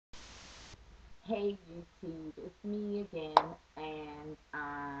Hey YouTube, it's me again, and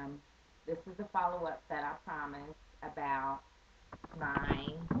this is a follow-up that I promised about my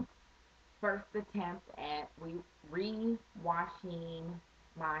first attempt at re-washing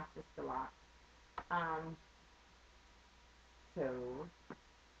my Sisterlock. Um, so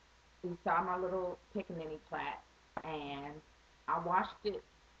you saw my little pickaninny plait, and I washed it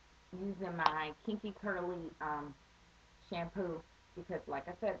using my Kinky Curly shampoo because, like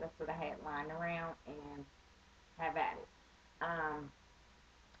I said, that's what I had lying around, and have at it. Um,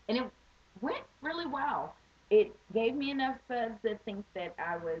 and it went really well. It gave me enough suds to think that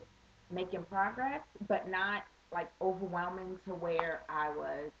I was making progress, but not like overwhelming to where I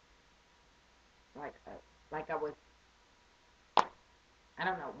was like like I was, I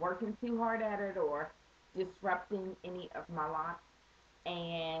don't know, working too hard at it or disrupting any of my locks.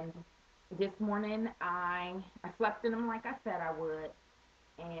 And this morning I slept in them like I said I would,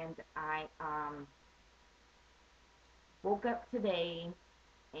 and I woke up today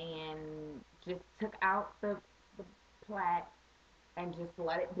and just took out the plaque and just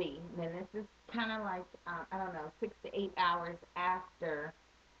let it be. And then this is kind of like, I don't know, 6 to 8 hours after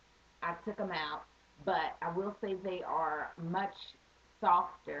I took them out. But I will say they are much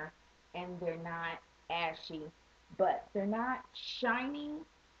softer and they're not ashy, but they're not shiny.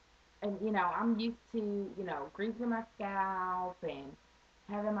 And, I'm used to, greasing my scalp and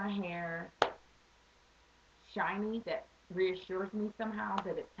having my hair shiny. That reassures me somehow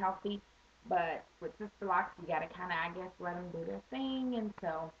that it's healthy. But with Sister Locks, you gotta kind of, I guess, let them do their thing. And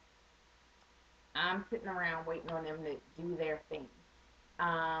so I'm sitting around waiting on them to do their thing.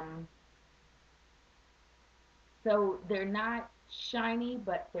 Um, so they're not shiny,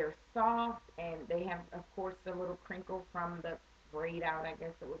 but they're soft, and they have, of course, the little crinkle from the braid out, I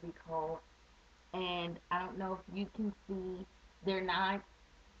guess it would be called. And I don't know if you can see, they're not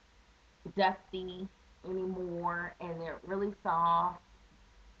dusty anymore, and they're really soft.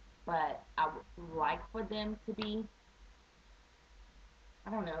 But I would like for them to be, I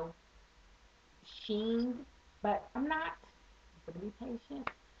don't know, sheen, but I'm not. I'm going to be patient.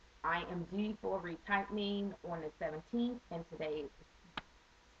 I am due for retightening on the 17th, and today is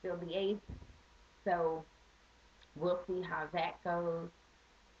still the 8th. So we'll see how that goes.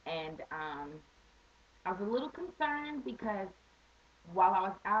 And I was a little concerned because while I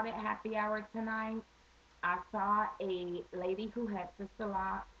was out at happy hour tonight, I saw a lady who had Sister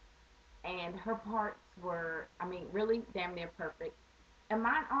Lock, and her parts were, I mean, really damn near perfect. And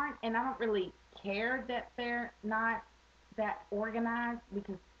mine aren't, and I don't really care that they're not that organized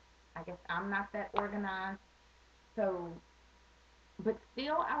because I guess I'm not that organized. So, but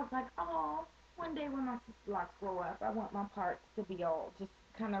still, I was like, oh, one day when my sister locks grow up, I want my parts to be all just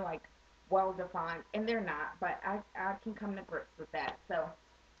kind of like well defined, and they're not. But I can come to grips with that. So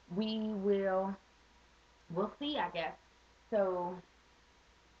we we'll see, I guess. So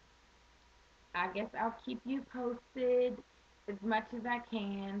I guess I'll keep you posted as much as I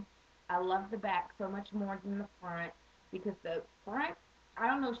can. I love the back so much more than the front because the front, I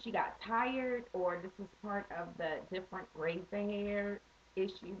don't know if she got tired or this is part of the different razor hair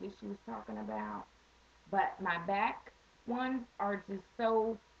issue that she was talking about. But my back ones are just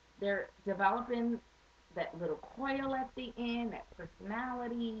so, they're developing that little coil at the end, that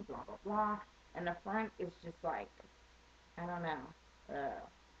personality, blah, blah, blah. And the front is just like, I don't know,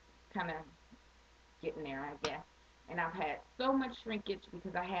 kind of getting there, I guess. And I've had so much shrinkage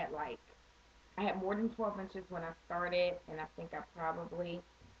because I had more than 12 inches when I started, and I think I probably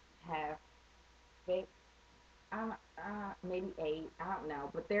have 6, maybe 8, I don't know.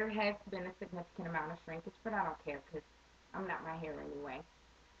 But there has been a significant amount of shrinkage, but I don't care because I'm not my hair anyway.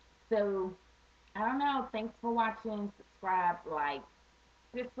 So I don't know. Thanks for watching. Subscribe, like,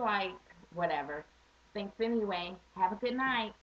 dislike, whatever. Thanks anyway. Have a good night.